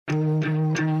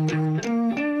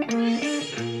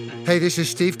Hey, this is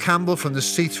Steve Campbell from the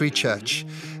C3 Church.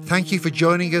 Thank you for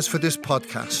joining us for this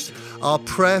podcast. Our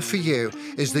prayer for you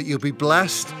is that you'll be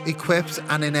blessed, equipped,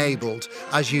 and enabled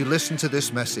as you listen to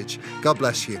this message. God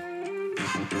bless you.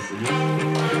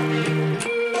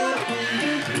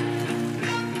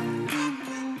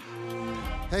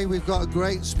 Hey, we've got a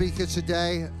great speaker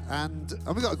today, and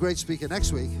we've got a great speaker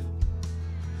next week.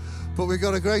 But we've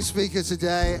got a great speaker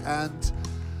today, and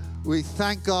we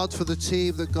thank God for the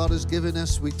team that God has given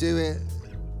us. We do it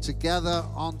together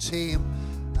on team,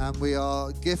 and we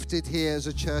are gifted here as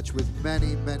a church with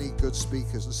many, many good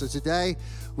speakers. And so today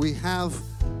we have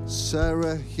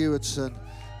Sarah Hewitson,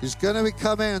 who's going to be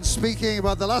coming and speaking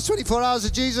about the last 24 hours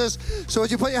of Jesus. So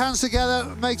would you put your hands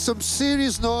together, make some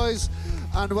serious noise,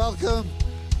 and welcome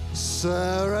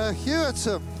Sarah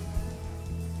Hewitson.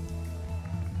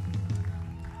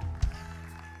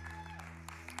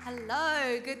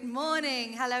 Hello, good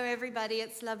morning. Hello, everybody.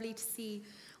 It's lovely to see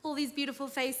all these beautiful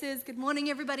faces. Good morning,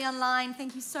 everybody online.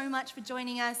 Thank you so much for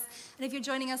joining us. And if you're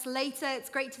joining us later, it's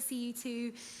great to see you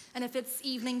too. And if it's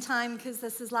evening time, because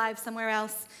this is live somewhere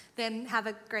else, then have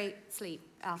a great sleep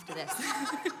after this.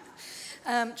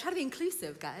 Try to be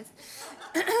inclusive, guys.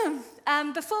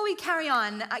 Before we carry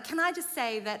on, can I just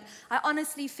say that I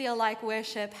honestly feel like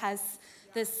worship has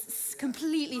this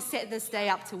completely set this day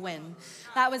up to win.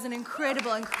 That was an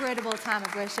incredible, incredible time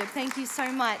of worship. Thank you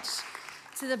so much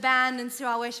to the band and to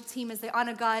our worship team as they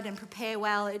honor God and prepare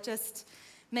well. It just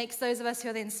makes those of us who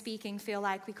are then speaking feel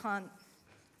like we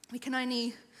can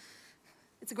only,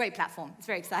 it's a great platform. It's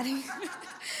very exciting.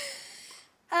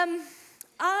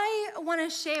 I want to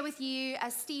share with you,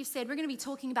 as Steve said, we're going to be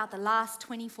talking about the last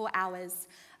 24 hours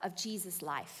of Jesus'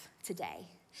 life today.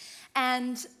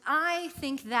 And I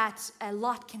think that a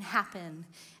lot can happen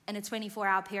in a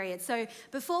 24-hour period. So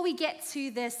before we get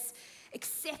to this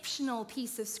exceptional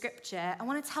piece of scripture, I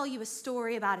want to tell you a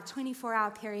story about a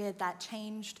 24-hour period that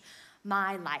changed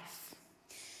my life.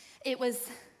 It was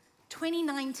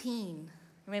 2019.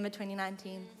 Remember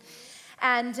 2019?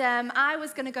 And I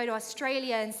was going to go to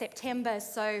Australia in September,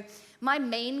 so my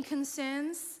main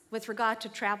concerns with regard to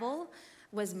travel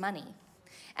was money.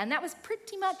 And that was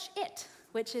pretty much it,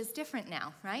 which is different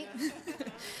now, right?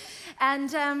 And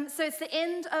so it's the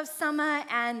end of summer,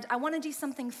 and I want to do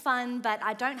something fun, but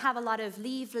I don't have a lot of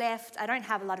leave left. I don't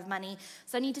have a lot of money,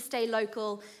 so I need to stay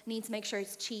local, need to make sure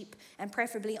it's cheap, and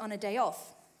preferably on a day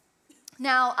off.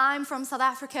 Now, I'm from South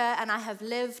Africa, and I have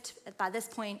lived, by this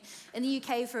point, in the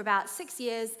UK for about 6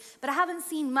 years, but I haven't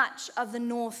seen much of the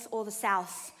north or the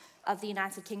south of the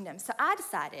United Kingdom. So I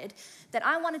decided that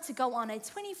I wanted to go on a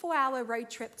 24-hour road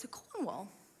trip to Cornwall.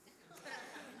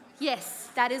 Yes,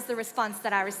 that is the response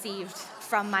that I received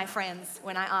from my friends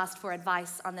when I asked for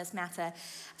advice on this matter,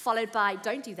 followed by,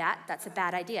 don't do that, that's a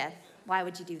bad idea. Why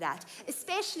would you do that?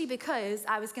 Especially because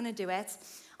I was going to do it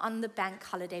on the bank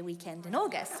holiday weekend in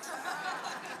August.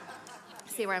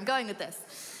 See where I'm going with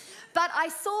this. But I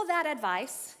saw that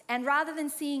advice, and rather than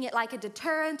seeing it like a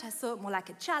deterrent, I saw it more like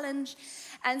a challenge.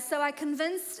 And so I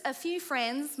convinced a few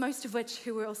friends, most of which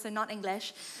who were also not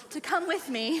English, to come with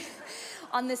me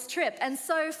on this trip. And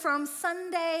so from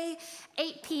Sunday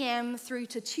 8 p.m. through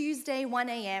to Tuesday 1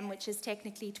 a.m., which is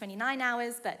technically 29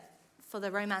 hours, but for the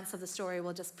romance of the story,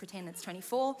 we'll just pretend it's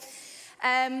 24,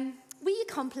 we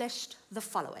accomplished the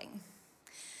following.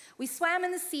 We swam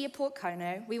in the sea at Port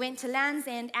Kono, we went to Land's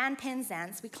End and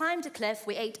Penzance, we climbed a cliff,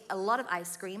 we ate a lot of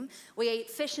ice cream, we ate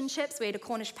fish and chips, we ate a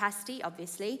Cornish pasty,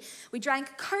 obviously, we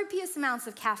drank copious amounts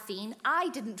of caffeine, I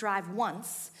didn't drive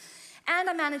once, and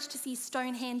I managed to see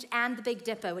Stonehenge and the Big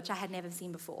Dipper, which I had never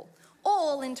seen before,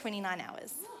 all in 29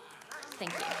 hours.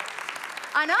 Thank you.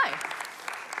 I know.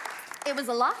 It was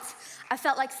a lot. I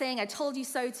felt like saying I told you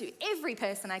so to every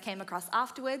person I came across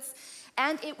afterwards.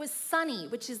 And it was sunny,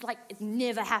 which is like, it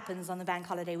never happens on the bank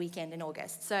holiday weekend in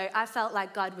August. So I felt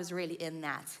like God was really in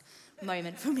that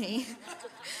moment for me.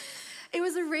 It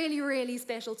was a really, really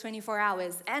special 24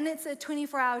 hours. And it's a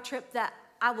 24-hour trip that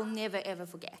I will never, ever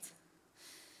forget.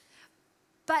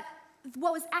 But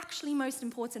what was actually most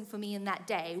important for me in that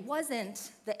day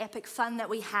wasn't the epic fun that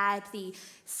we had, the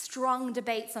strong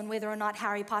debates on whether or not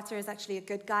Harry Potter is actually a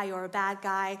good guy or a bad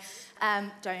guy.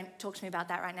 Don't talk to me about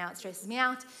that right now, it stresses me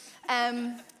out.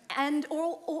 And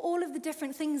all of the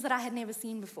different things that I had never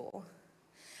seen before.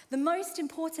 The most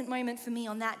important moment for me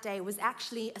on that day was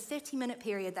actually a 30-minute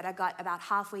period that I got about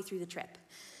halfway through the trip.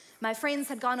 My friends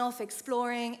had gone off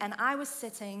exploring, and I was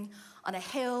sitting on a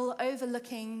hill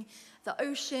overlooking the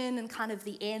ocean and kind of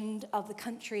the end of the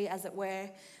country, as it were.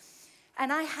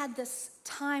 And I had this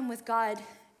time with God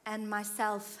and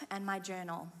myself and my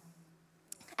journal.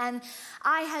 And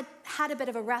I had had a bit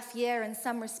of a rough year in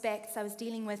some respects. I was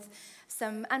dealing with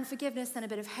some unforgiveness and a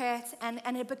bit of hurt, and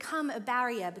it had become a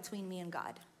barrier between me and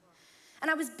God. And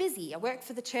I was busy. I worked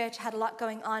for the church, had a lot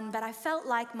going on, but I felt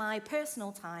like my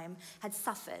personal time had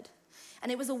suffered.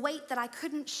 And it was a weight that I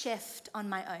couldn't shift on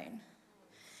my own.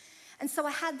 And so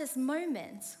I had this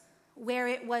moment where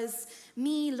it was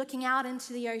me looking out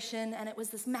into the ocean, and it was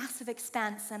this massive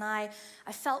expanse, and I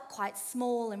felt quite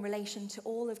small in relation to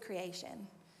all of creation.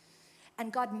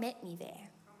 And God met me there.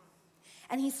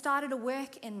 And he started a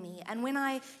work in me. And when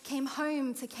I came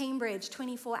home to Cambridge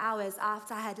 24 hours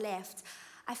after I had left,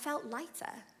 I felt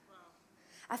lighter.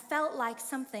 I felt like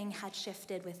something had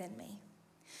shifted within me.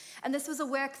 And this was a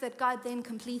work that God then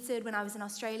completed when I was in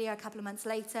Australia a couple of months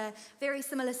later. Very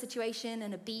similar situation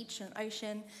in a beach, an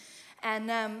ocean. And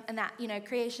that,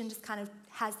 creation just kind of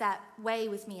has that way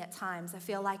with me at times. I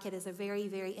feel like it is a very,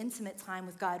 very intimate time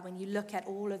with God when you look at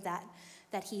all of that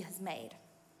he has made.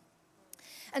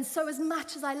 And so as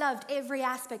much as I loved every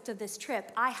aspect of this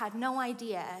trip, I had no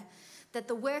idea that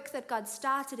the work that God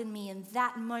started in me in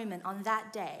that moment, on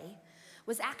that day,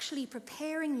 was actually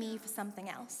preparing me for something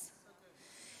else.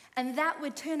 And that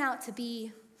would turn out to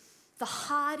be the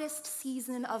hardest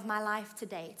season of my life to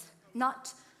date,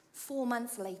 not 4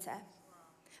 months later.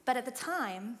 But at the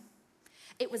time,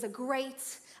 it was a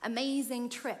great, amazing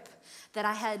trip that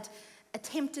I had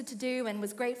attempted to do and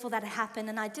was grateful that it happened,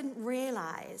 and I didn't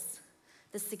realize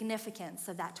the significance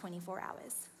of that 24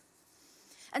 hours.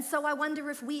 And so I wonder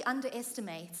if we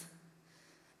underestimate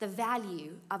the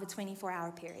value of a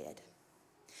 24-hour period.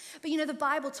 But the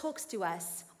Bible talks to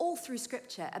us all through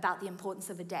Scripture about the importance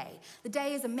of a day. The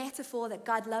day is a metaphor that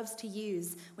God loves to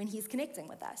use when he's connecting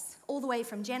with us. All the way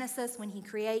from Genesis, when he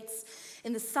creates.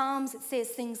 In the Psalms, it says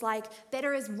things like,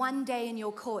 better is one day in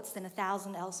your courts than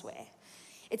 1,000 elsewhere.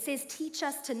 It says, teach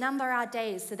us to number our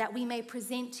days so that we may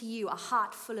present to you a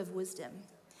heart full of wisdom.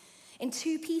 In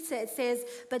 2 Peter, it says,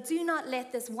 but do not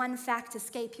let this one fact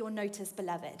escape your notice,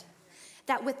 beloved,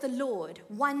 that with the Lord,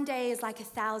 one day is like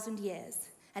 1,000 years,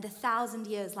 and 1,000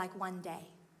 years like one day.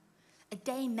 A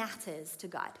day matters to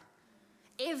God.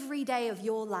 Every day of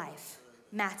your life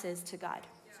matters to God.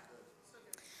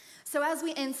 So as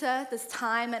we enter this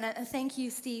time, and thank you,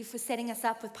 Steve, for setting us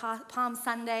up with Palm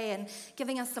Sunday and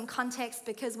giving us some context,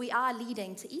 because we are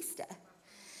leading to Easter.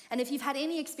 And if you've had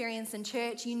any experience in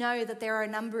church, you know that there are a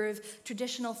number of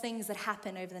traditional things that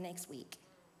happen over the next week.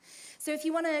 So if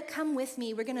you want to come with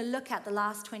me, we're going to look at the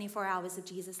last 24 hours of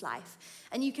Jesus' life.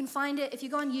 And you can find it, if you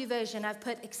go on YouVersion, I've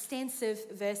put extensive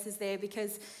verses there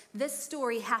because this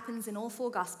story happens in all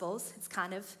 4 Gospels. It's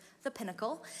kind of the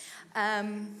pinnacle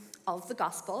of the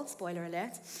Gospel, spoiler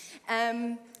alert.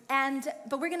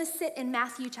 But we're going to sit in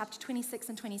Matthew chapter 26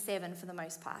 and 27 for the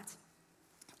most part.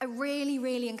 I really,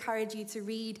 really encourage you to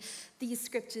read these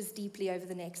scriptures deeply over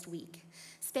the next week.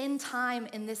 Spend time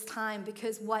in this time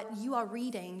because what you are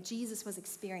reading, Jesus was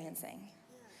experiencing.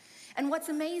 And what's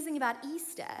amazing about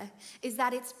Easter is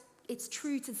that it's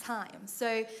true to time.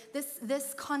 So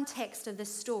this context of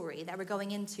this story that we're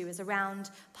going into is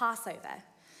around Passover,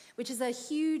 which is a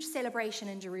huge celebration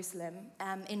in Jerusalem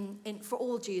for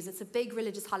all Jews. It's a big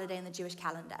religious holiday in the Jewish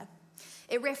calendar.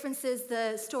 It references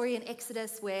the story in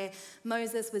Exodus where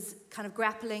Moses was kind of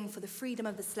grappling for the freedom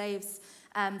of the slaves,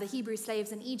 the Hebrew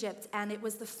slaves in Egypt, and it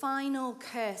was the final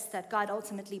curse that God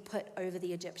ultimately put over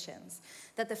the Egyptians,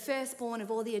 that the firstborn of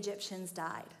all the Egyptians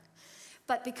died.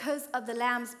 But because of the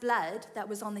lamb's blood that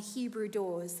was on the Hebrew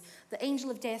doors, the angel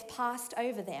of death passed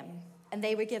over them, and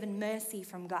they were given mercy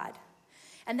from God.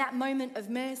 And that moment of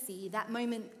mercy, that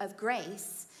moment of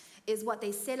grace, is what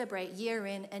they celebrate year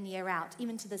in and year out,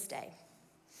 even to this day.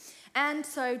 And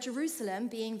so Jerusalem,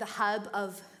 being the hub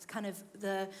of kind of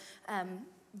the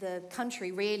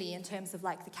country, really, in terms of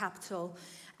like the capital,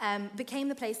 became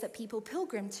the place that people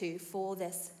pilgrim to for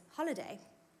this holiday.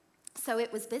 So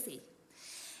it was busy.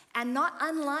 And not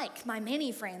unlike my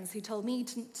many friends who told me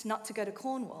not to go to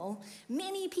Cornwall,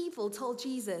 many people told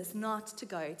Jesus not to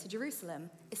go to Jerusalem,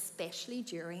 especially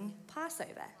during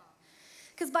Passover.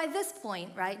 Because by this point,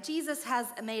 right, Jesus has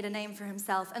made a name for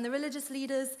himself, and the religious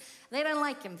leaders, they don't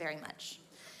like him very much.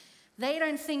 They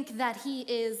don't think that he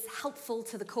is helpful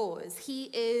to the cause.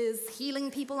 He is healing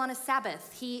people on a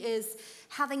Sabbath. He is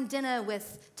having dinner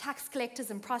with tax collectors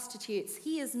and prostitutes.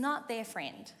 He is not their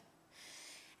friend.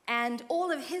 And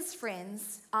all of his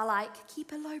friends are like,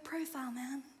 keep a low profile,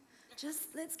 man.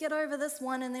 Just let's get over this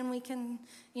one, and then we can,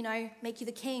 make you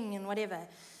the king and whatever.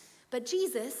 But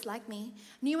Jesus, like me,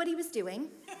 knew what he was doing,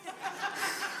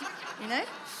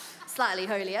 slightly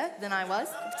holier than I was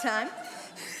at the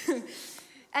time.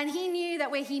 And he knew that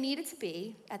where he needed to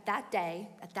be at that day,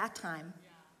 at that time,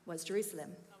 was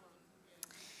Jerusalem.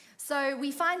 So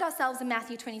we find ourselves in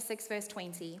Matthew 26, verse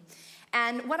 20.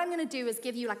 And what I'm going to do is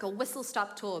give you like a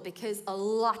whistle-stop tour because a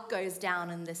lot goes down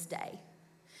in this day.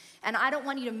 And I don't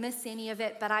want you to miss any of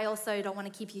it, but I also don't want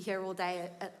to keep you here all day.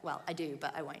 Well, I do,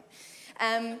 but I won't.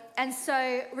 And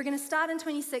so we're going to start in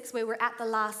 26 where we're at the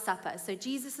Last Supper. So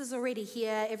Jesus is already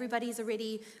here. Everybody's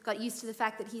already got used to the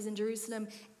fact that he's in Jerusalem.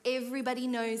 Everybody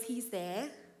knows he's there.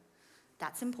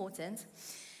 That's important.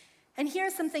 And here are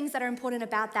some things that are important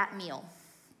about that meal.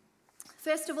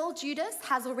 First of all, Judas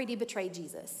has already betrayed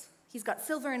Jesus. He's got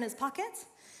silver in his pocket,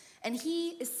 and he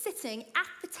is sitting at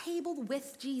the table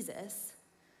with Jesus,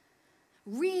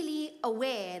 really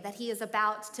aware that he is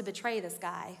about to betray this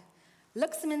guy,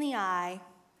 looks him in the eye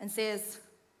and says,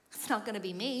 "It's not going to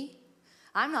be me.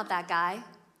 I'm not that guy."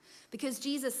 Because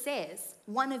Jesus says,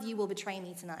 "One of you will betray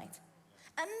me tonight."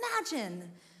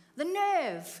 Imagine the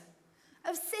nerve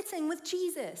of sitting with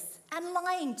Jesus and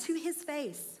lying to his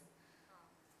face,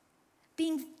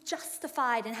 being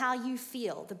justified in how you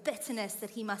feel, the bitterness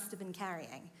that he must have been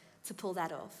carrying to pull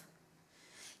that off.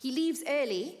 He leaves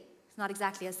early. It's not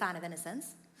exactly a sign of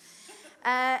innocence.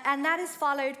 And that is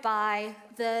followed by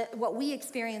what we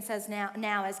experience as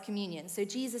now as communion. So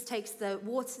Jesus takes the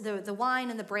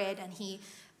wine and the bread, and he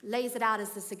lays it out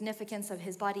as the significance of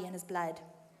his body and his blood.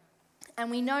 And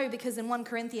we know because in 1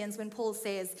 Corinthians, when Paul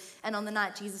says, "And on the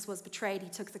night Jesus was betrayed, he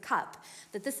took the cup,"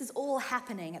 that this is all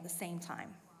happening at the same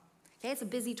time. Okay, it's a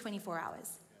busy 24 hours.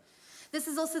 This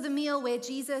is also the meal where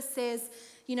Jesus says,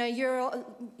 you're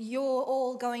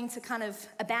all going to kind of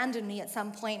abandon me at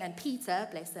some point. And Peter,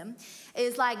 bless him,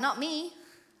 is like, "Not me.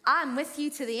 I'm with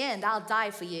you to the end. I'll die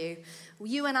for you.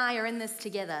 You and I are in this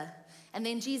together." And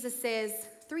then Jesus says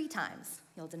 3 times,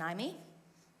 "You'll deny me.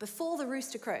 Before the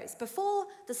rooster crows, before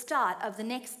the start of the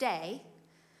next day,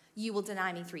 you will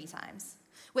deny me 3 times.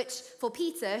 Which for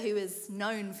Peter, who is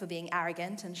known for being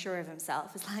arrogant and sure of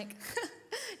himself, is like,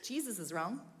 Jesus is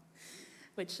wrong,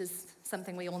 which is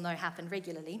something we all know happened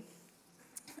regularly.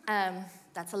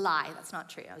 That's a lie. That's not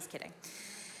true. I was kidding.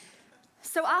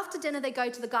 So after dinner, they go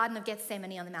to the Garden of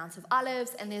Gethsemane on the Mount of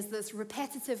Olives, and there's this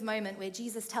repetitive moment where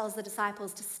Jesus tells the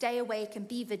disciples to stay awake and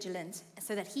be vigilant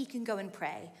so that he can go and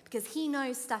pray, because he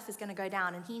knows stuff is going to go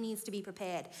down and he needs to be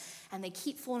prepared. And they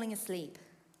keep falling asleep.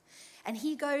 And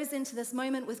he goes into this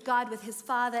moment with God, with his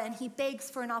Father, and he begs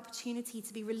for an opportunity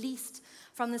to be released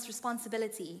from this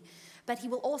responsibility. But he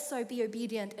will also be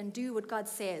obedient and do what God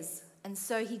says. And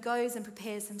so he goes and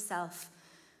prepares himself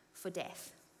for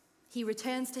death. He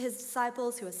returns to his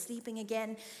disciples who are sleeping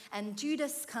again, and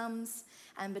Judas comes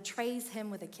and betrays him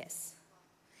with a kiss.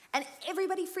 And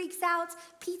everybody freaks out.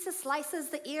 Peter slices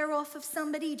the ear off of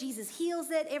somebody. Jesus heals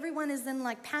it. Everyone is in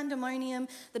like pandemonium.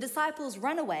 The disciples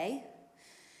run away.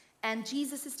 And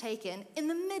Jesus is taken in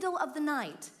the middle of the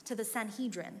night to the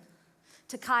Sanhedrin,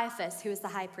 to Caiaphas, who is the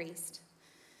high priest.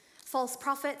 False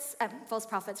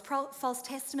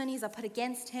testimonies are put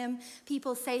against him.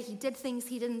 People say he did things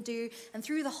he didn't do. And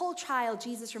through the whole trial,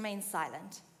 Jesus remains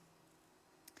silent.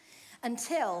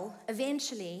 Until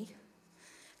eventually,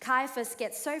 Caiaphas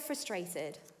gets so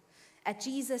frustrated at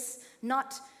Jesus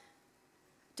not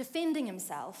defending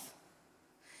himself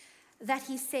that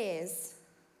he says,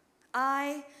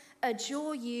 "I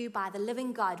adjure you by the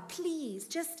living God, please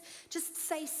just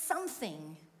say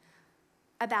something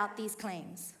about these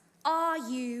claims. Are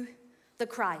you the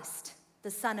Christ,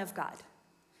 the Son of God?"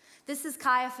 This is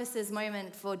Caiaphas'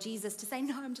 moment for Jesus to say,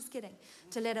 "No, I'm just kidding,"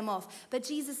 to let him off. But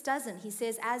Jesus doesn't. He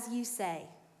says, "As you say."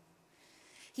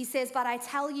 He says, "But I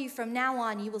tell you, from now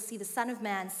on, you will see the Son of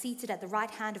Man seated at the right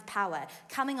hand of power,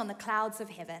 coming on the clouds of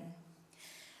heaven."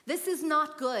 This is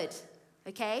not good.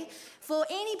 Okay? For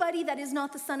anybody that is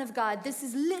not the Son of God, this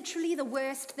is literally the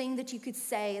worst thing that you could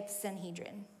say at the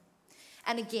Sanhedrin.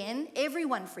 And again,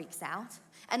 everyone freaks out.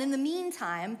 And in the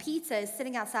meantime, Peter is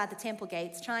sitting outside the temple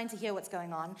gates trying to hear what's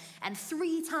going on. And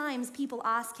 3 times people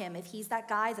ask him if he's that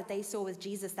guy that they saw with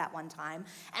Jesus that one time.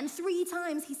 And 3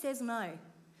 times he says no.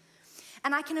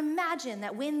 And I can imagine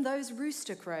that when those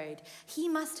rooster crowed, he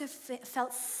must have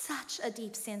felt such a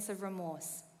deep sense of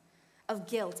remorse, of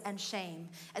guilt and shame,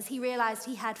 as he realized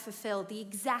he had fulfilled the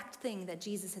exact thing that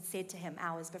Jesus had said to him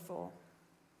hours before.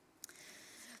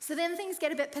 So then things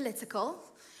get a bit political.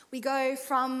 We go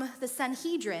from the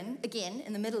Sanhedrin, again,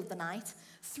 in the middle of the night,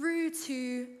 through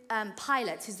to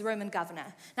Pilate, who's the Roman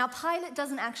governor. Now, Pilate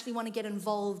doesn't actually want to get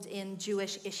involved in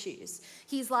Jewish issues.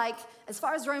 He's like, as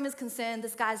far as Rome is concerned,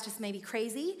 this guy's just maybe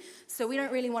crazy, so we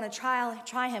don't really want to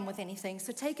try him with anything,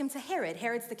 so take him to Herod.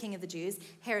 Herod's the king of the Jews.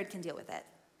 Herod can deal with it.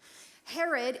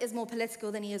 Herod is more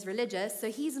political than he is religious, so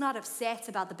he's not upset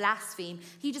about the blaspheme.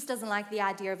 He just doesn't like the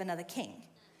idea of another king.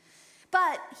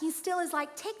 But he still is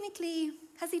like, technically,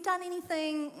 Has he done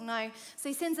anything? No. So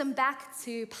he sends him back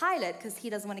to Pilate because he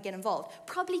doesn't want to get involved.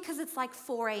 Probably because it's like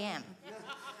 4 a.m.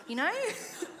 You know?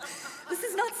 This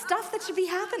is not stuff that should be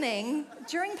happening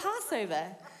during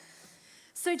Passover.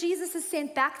 So Jesus is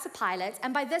sent back to Pilate,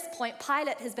 and by this point,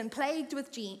 Pilate has been plagued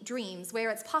with dreams where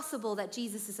it's possible that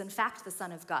Jesus is in fact the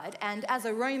Son of God. And as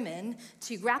a Roman,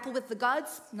 to grapple with the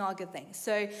gods, not a good thing.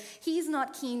 So he's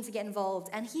not keen to get involved,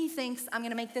 and he thinks, I'm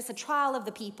going to make this a trial of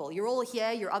the people. You're all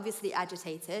here, you're obviously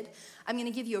agitated. I'm going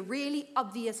to give you a really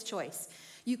obvious choice.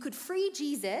 You could free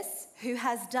Jesus, who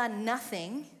has done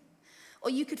nothing,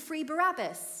 or you could free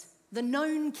Barabbas, the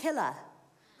known killer.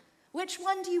 Which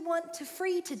one do you want to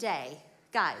free today?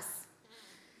 Guys.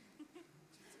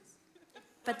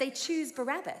 But they choose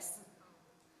Barabbas.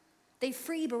 They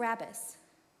free Barabbas.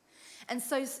 And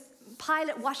so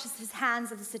Pilate washes his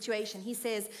hands of the situation. He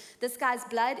says, this guy's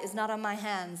blood is not on my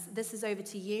hands. This is over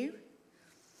to you.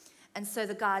 And so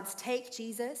the guards take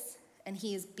Jesus, and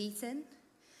he is beaten.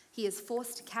 He is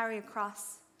forced to carry a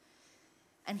cross,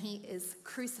 and he is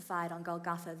crucified on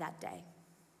Golgotha that day.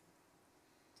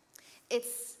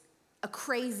 It's a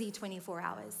crazy 24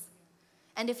 hours.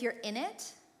 And if you're in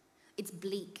it, it's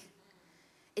bleak.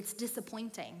 It's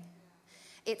disappointing.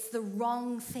 It's the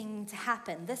wrong thing to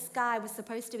happen. This guy was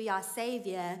supposed to be our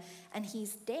savior, and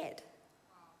he's dead.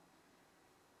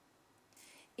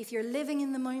 If you're living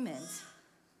in the moment,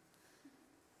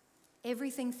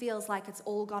 everything feels like it's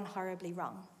all gone horribly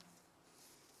wrong.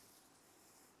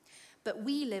 But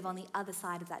we live on the other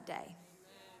side of that day.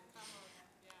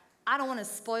 I don't want to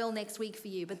spoil next week for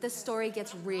you, but this story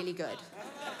gets really good.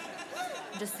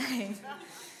 I'm just saying.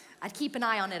 I'd keep an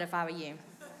eye on it if I were you.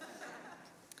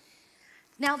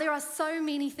 Now, there are so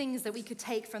many things that we could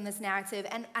take from this narrative,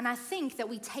 and I think that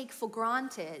we take for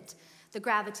granted the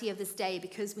gravity of this day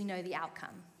because we know the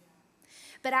outcome.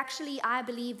 But actually, I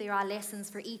believe there are lessons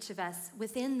for each of us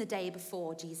within the day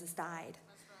before Jesus died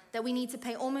that we need to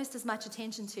pay almost as much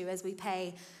attention to as we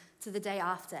pay to the day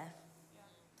after.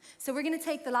 So we're going to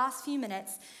take the last few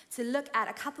minutes to look at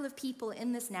a couple of people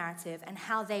in this narrative and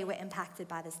how they were impacted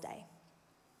by this day.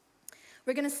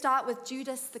 We're going to start with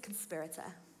Judas the conspirator.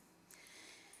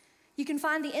 You can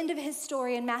find the end of his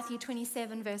story in Matthew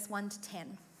 27, verse 1 to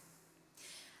 10.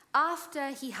 After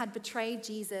he had betrayed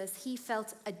Jesus, he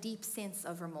felt a deep sense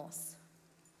of remorse.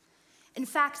 In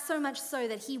fact, so much so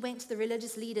that he went to the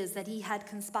religious leaders that he had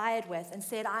conspired with and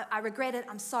said, I regret it,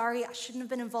 I'm sorry, I shouldn't have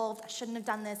been involved, I shouldn't have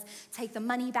done this, take the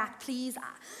money back, please,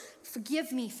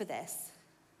 forgive me for this.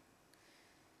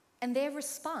 And their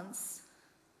response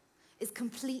is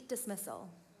complete dismissal.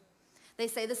 They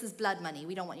say, this is blood money,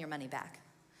 we don't want your money back.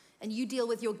 And you deal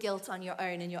with your guilt on your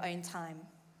own in your own time.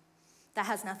 That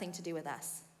has nothing to do with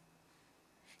us.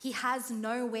 He has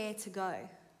nowhere to go.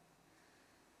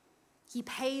 He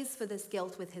pays for this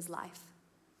guilt with his life.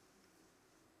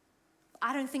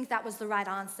 I don't think that was the right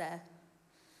answer.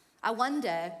 I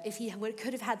wonder if he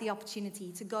could have had the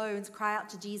opportunity to go and to cry out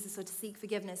to Jesus or to seek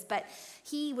forgiveness, but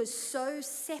he was so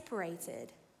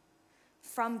separated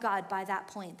from God by that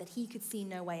point that he could see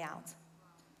no way out.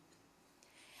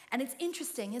 And it's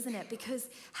interesting, isn't it? Because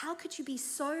how could you be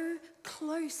so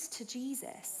close to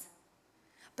Jesus,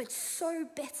 but so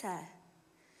bitter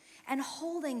and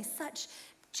holding such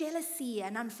jealousy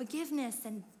and unforgiveness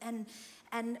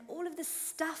and all of this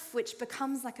stuff which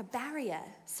becomes like a barrier,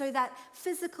 so that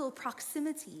physical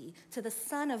proximity to the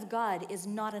Son of God is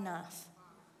not enough.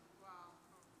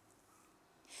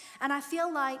 And I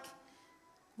feel like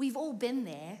we've all been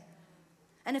there.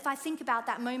 And if I think about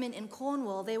that moment in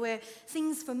Cornwall, there were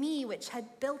things for me which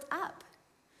had built up.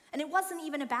 And it wasn't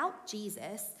even about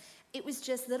Jesus. It was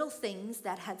just little things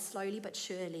that had slowly but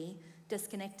surely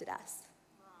disconnected us.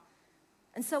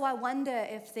 And so I wonder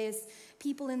if there's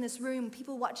people in this room,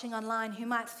 people watching online, who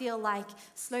might feel like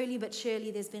slowly but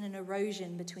surely there's been an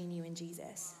erosion between you and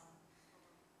Jesus.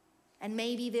 And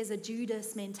maybe there's a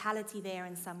Judas mentality there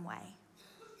in some way.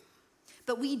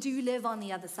 But we do live on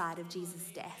the other side of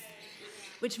Jesus' death,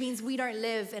 which means we don't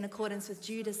live in accordance with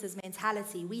Judas's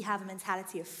mentality. We have a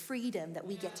mentality of freedom that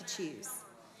we get to choose.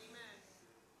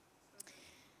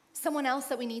 Someone else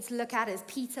that we need to look at is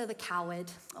Peter the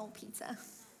coward. Oh, Peter.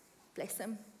 Bless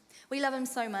him. We love him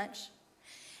so much.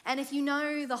 And if you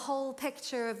know the whole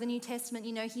picture of the New Testament,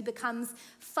 you know he becomes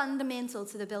fundamental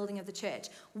to the building of the church.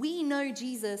 We know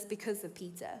Jesus because of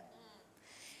Peter.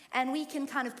 And we can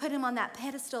kind of put him on that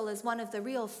pedestal as one of the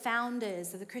real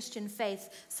founders of the Christian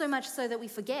faith, so much so that we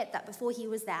forget that before he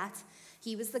was that,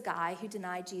 he was the guy who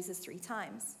denied Jesus 3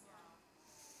 times.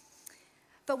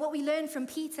 But what we learn from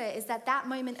Peter is that that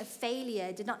moment of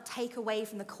failure did not take away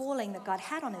from the calling that God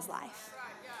had on his life.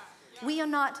 We are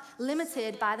not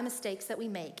limited by the mistakes that we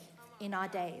make. in our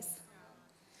days.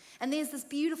 And there's this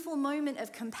beautiful moment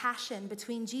of compassion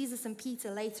between Jesus and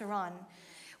Peter later on,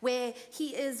 where he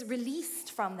is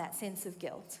released from that sense of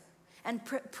guilt and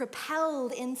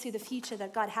propelled into the future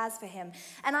that God has for him.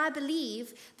 And I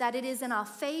believe that it is in our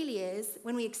failures,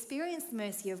 when we experience the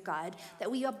mercy of God, that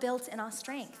we are built in our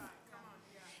strength.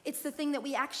 It's the thing that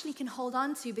we actually can hold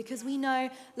on to, because we know,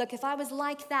 look, if I was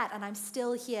like that and I'm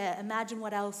still here, imagine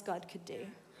what else God could do.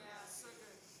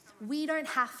 We don't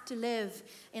have to live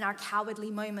in our cowardly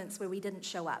moments where we didn't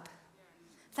show up.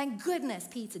 Thank goodness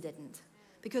Peter didn't,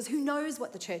 because who knows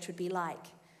what the church would be like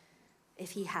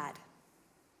if he had.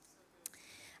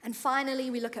 And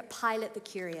finally, we look at Pilate the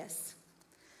Curious.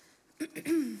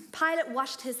 Pilate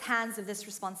washed his hands of this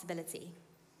responsibility.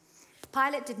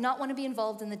 Pilate did not want to be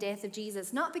involved in the death of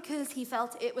Jesus, not because he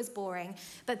felt it was boring,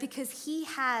 but because he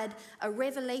had a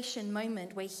revelation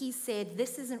moment where he said,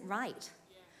 this isn't right.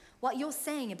 What you're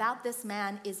saying about this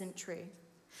man isn't true.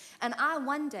 And I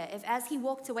wonder if, as he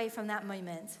walked away from that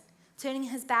moment, turning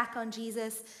his back on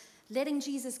Jesus, letting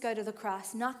Jesus go to the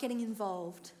cross, not getting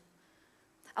involved,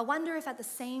 I wonder if at the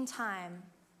same time,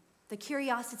 the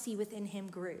curiosity within him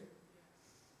grew.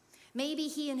 Maybe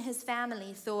he and his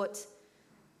family thought,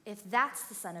 if that's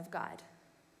the Son of God,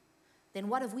 then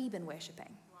what have we been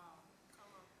worshiping?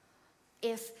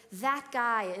 If that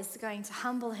guy is going to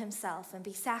humble himself and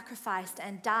be sacrificed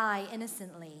and die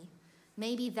innocently,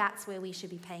 maybe that's where we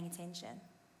should be paying attention.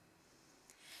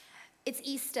 It's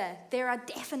Easter. There are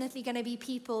definitely going to be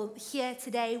people here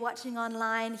today, watching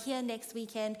online, here next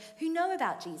weekend, who know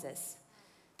about Jesus.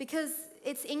 Because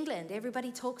it's England.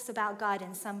 Everybody talks about God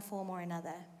in some form or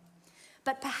another.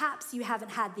 But perhaps you haven't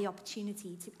had the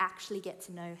opportunity to actually get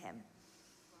to know him.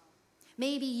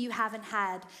 Maybe you haven't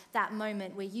had that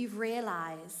moment where you've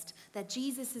realized that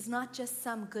Jesus is not just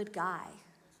some good guy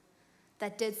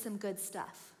that did some good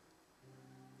stuff.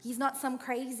 He's not some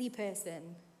crazy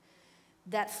person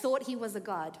that thought he was a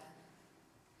god.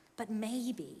 But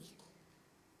maybe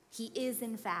he is,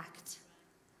 in fact,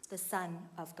 the Son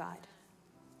of God.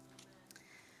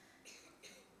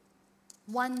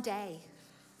 One day,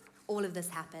 all of this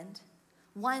happened.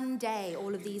 One day,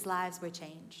 all of these lives were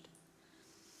changed.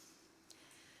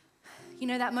 You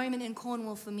know, that moment in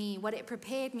Cornwall for me, what it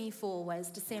prepared me for was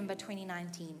December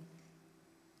 2019.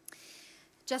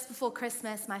 Just before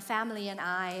Christmas, my family and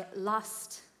I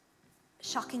lost,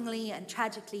 shockingly and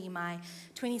tragically, my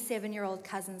 27-year-old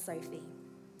cousin Sophie.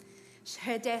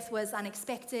 Her death was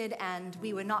unexpected, and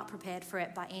we were not prepared for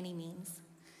it by any means.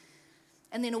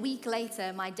 And then a week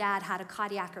later, my dad had a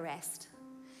cardiac arrest.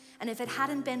 And if it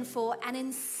hadn't been for an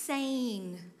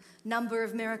insane number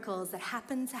of miracles that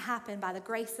happened to happen by the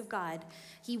grace of God,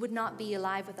 he would not be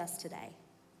alive with us today.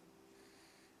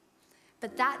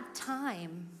 But that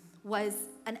time was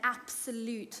an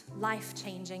absolute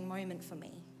life-changing moment for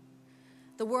me.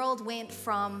 The world went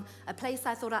from a place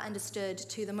I thought I understood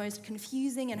to the most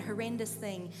confusing and horrendous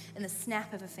thing in the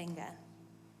snap of a finger.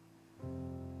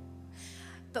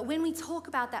 But when we talk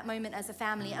about that moment as a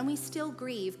family, and we still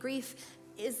grieve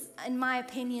is, in my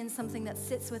opinion, something that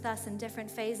sits with us in different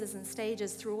phases and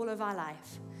stages through all of our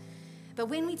life. But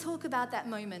when we talk about that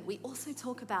moment, we also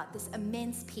talk about this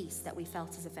immense peace that we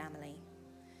felt as a family.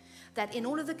 That in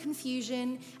all of the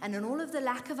confusion and in all of the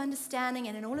lack of understanding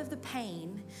and in all of the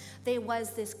pain, there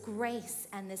was this grace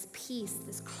and this peace,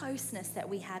 this closeness that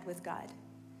we had with God.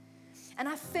 And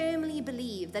I firmly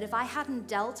believe that if I hadn't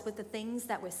dealt with the things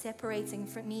that were separating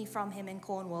me from him in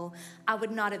Cornwall, I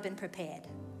would not have been prepared.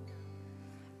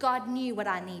 God knew what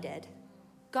I needed.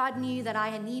 God knew that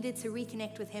I needed to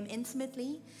reconnect with him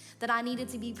intimately, that I needed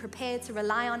to be prepared to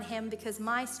rely on him because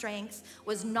my strength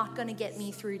was not going to get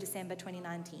me through December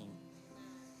 2019.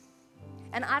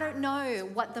 And I don't know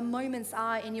what the moments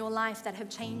are in your life that have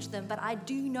changed them, but I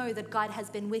do know that God has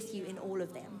been with you in all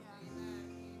of them.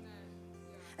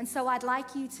 And so I'd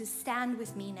like you to stand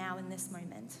with me now in this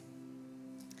moment.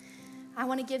 I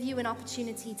want to give you an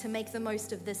opportunity to make the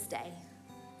most of this day.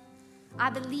 I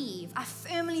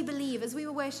firmly believe, as we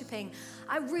were worshiping,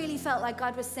 I really felt like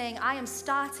God was saying, I am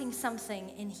starting something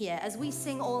in here. As we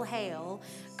sing All Hail,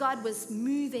 God was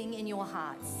moving in your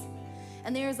hearts.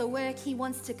 And there is a work he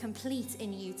wants to complete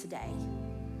in you today.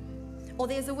 Or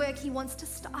there's a work he wants to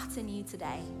start in you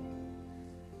today.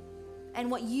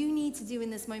 And what you need to do in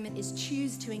this moment is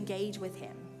choose to engage with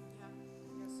him.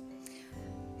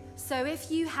 So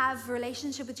if you have a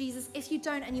relationship with Jesus, if you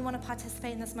don't and you want to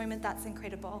participate in this moment, that's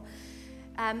incredible.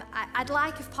 I'd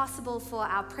like, if possible, for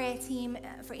our prayer team,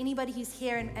 for anybody who's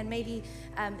here, and maybe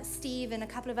Steve and a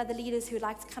couple of other leaders who would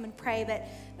like to come and pray, but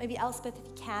maybe Elspeth, if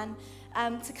you can,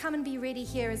 to come and be ready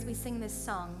here as we sing this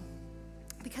song.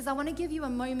 Because I want to give you a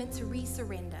moment to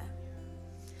resurrender.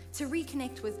 to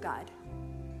reconnect with God.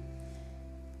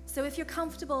 So if you're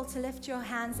comfortable to lift your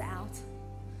hands out,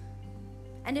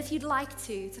 and if you'd like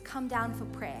to come down for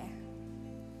prayer,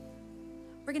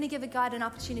 we're going to give God an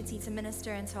opportunity to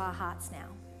minister into our hearts now.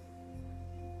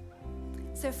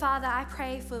 So Father, I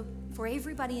pray for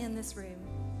everybody in this room.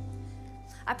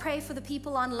 I pray for the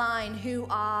people online who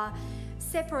are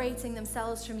separating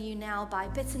themselves from you now by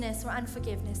bitterness or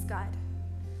unforgiveness, God.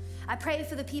 I pray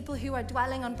for the people who are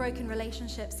dwelling on broken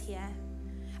relationships here.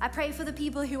 I pray for the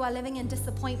people who are living in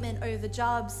disappointment over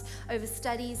jobs, over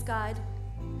studies, God.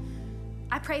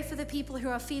 I pray for the people who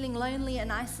are feeling lonely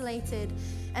and isolated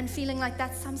and feeling like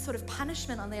that's some sort of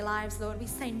punishment on their lives, Lord. We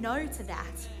say no to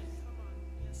that.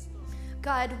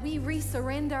 God, we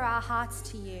resurrender our hearts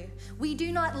to you. We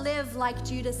do not live like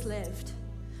Judas lived.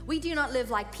 We do not live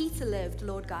like Peter lived,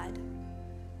 Lord God.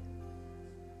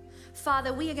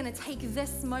 Father, we are going to take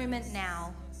this moment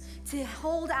now to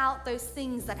hold out those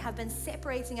things that have been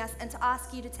separating us and to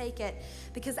ask you to take it,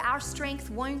 because our strength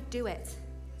won't do it.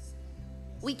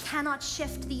 We cannot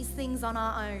shift these things on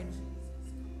our own.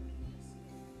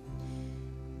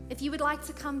 If you would like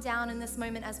to come down in this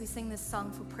moment as we sing this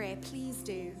song for prayer, please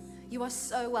do. You are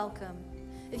so welcome.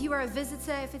 If you are a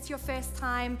visitor, if it's your first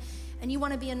time and you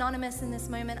want to be anonymous in this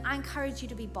moment, I encourage you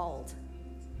to be bold.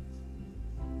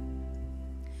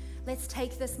 Let's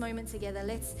take this moment together.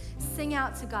 Let's sing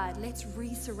out to God. Let's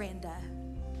resurrender.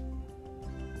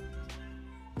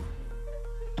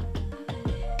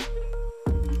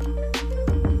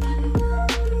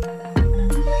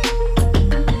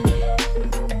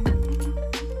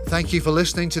 Thank you for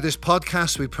listening to this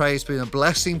podcast. We pray it's been a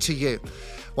blessing to you.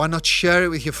 Why not share it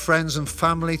with your friends and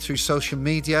family through social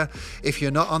media? If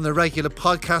you're not on the regular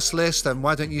podcast list, then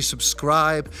why don't you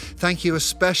subscribe? Thank you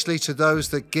especially to those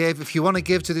that give. If you want to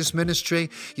give to this ministry,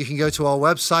 you can go to our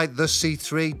website,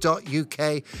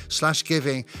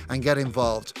 thec3.uk/giving, and get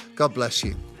involved. God bless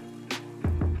you.